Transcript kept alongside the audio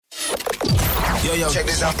Yo, check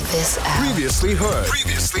this out. Previously heard.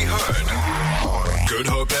 Good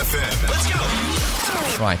Hope FM. Let's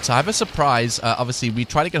go. Right, so I have a surprise. Obviously, we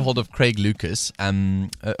tried to get hold of Craig Lucas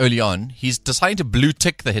early on. He's deciding to blue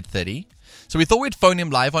tick the Hit 30. So we thought we'd phone him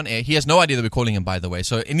live on air. He has no idea that we're calling him, by the way.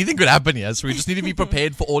 So anything could happen here. So we just need to be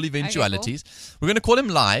prepared for all eventualities. Okay, cool. We're going to call him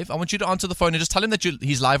live. I want you to answer the phone and just tell him that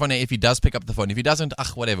he's live on air if he does pick up the phone. If he doesn't,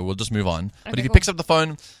 whatever, we'll just move on. Okay, but if he picks up the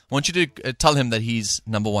phone, I want you to tell him that he's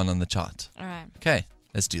number one on the chart. All right. Okay,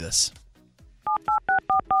 let's do this.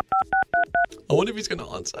 I wonder if he's going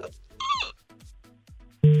to answer.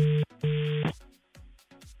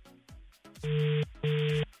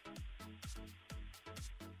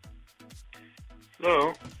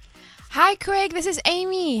 Hello. Hi, Craig. This is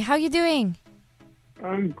Amy. How are you doing?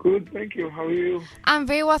 I'm good, thank you. How are you? I'm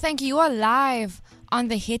very well, thank you. You are live on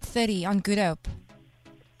the Hit 30 on Good Hope.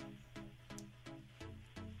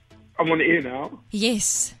 I'm on the air now.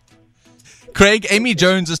 Yes. Craig, Amy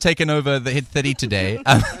Jones has taken over the Hit 30 today.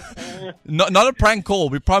 Not a prank call,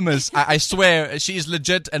 we promise. I swear, she is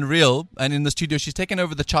legit and real. And in the studio, she's taken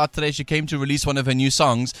over the chart today. She came to release one of her new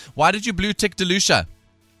songs. Why did you blue tick Delusha?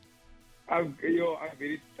 I'm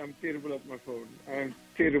terrible at my phone. I'm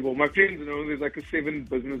terrible. My friends know there's like a 7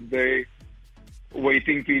 business day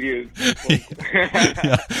waiting period. Yeah.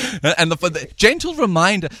 And the gentle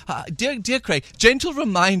reminder, dear Craig, gentle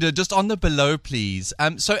reminder just on the below, please.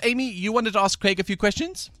 So, Amy, you wanted to ask Craig a few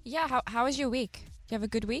questions? Yeah, how was your week? Do you have a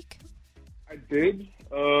good week? I did.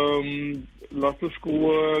 Lots of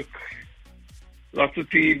schoolwork, lots of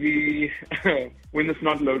TV. When it's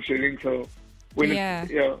not load shedding, so when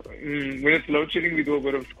it's load shedding, we do a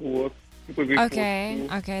bit of schoolwork. Okay,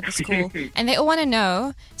 that's cool. And they all want to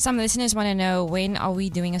know, some listeners want to know, when are we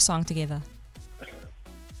doing a song together?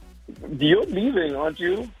 You're leaving, aren't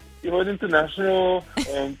you? You're an international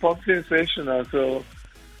pop sensation now, so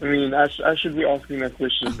I mean, I should be asking that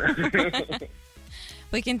question.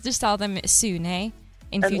 We can just tell them soon, hey?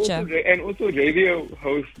 In future. And also radio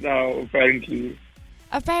host now, apparently.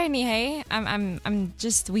 Apparently, hey? I'm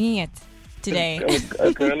just winging it today.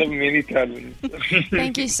 A girl of many talents.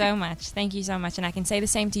 Thank you so much. And I can say the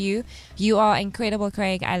same to you. You are incredible,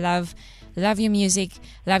 Craig. I love your music,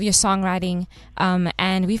 love your songwriting.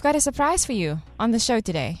 And we've got a surprise for you on the show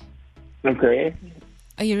today. Okay.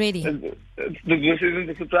 Are you ready? This isn't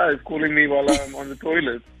a surprise, calling me while I'm on the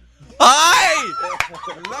toilet. Hi!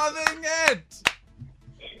 Loving it!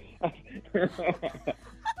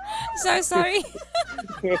 So sorry.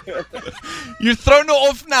 You've thrown her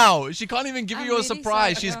off now. She can't even give you a really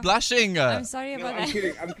surprise. sorry. She's blushing. I'm sorry about that. I'm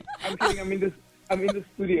kidding. I'm in the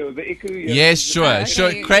studio. The echo. Yes, sure. Okay,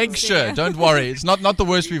 Sure, Craig, sure. Don't worry. It's not the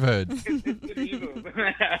worst we've heard.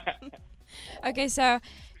 Okay, so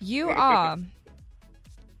you are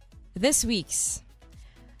this week's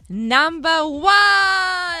number 1.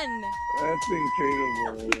 That's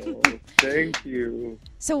incredible. Thank you.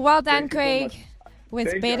 So well done, Thank you so Craig. much. With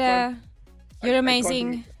Thank you. Better. You're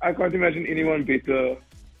amazing. I can't imagine anyone better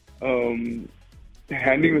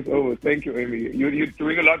handing this over. Thank you, Amy. You're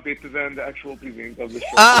doing a lot better than the actual presenter of the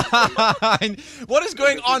show. What is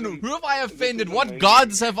going on? Who have I offended? What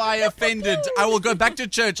gods have I offended? I will go back to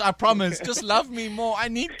church, I promise. Just love me more. I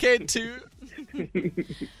need care too.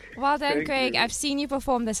 Well done, Thank Craig. you. I've seen you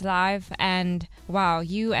perform this live, and wow,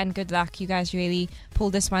 you and GoodLuck, you guys really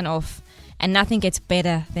pulled this one off. And nothing gets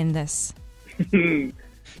better than this.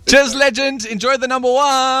 Cheers, legend. Enjoy the number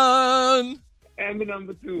 1. And the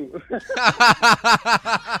number 2. Feel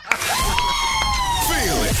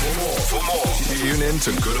it. For more, tune in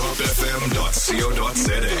to goodhopefm.co.za.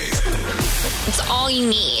 It's all you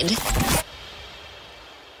need.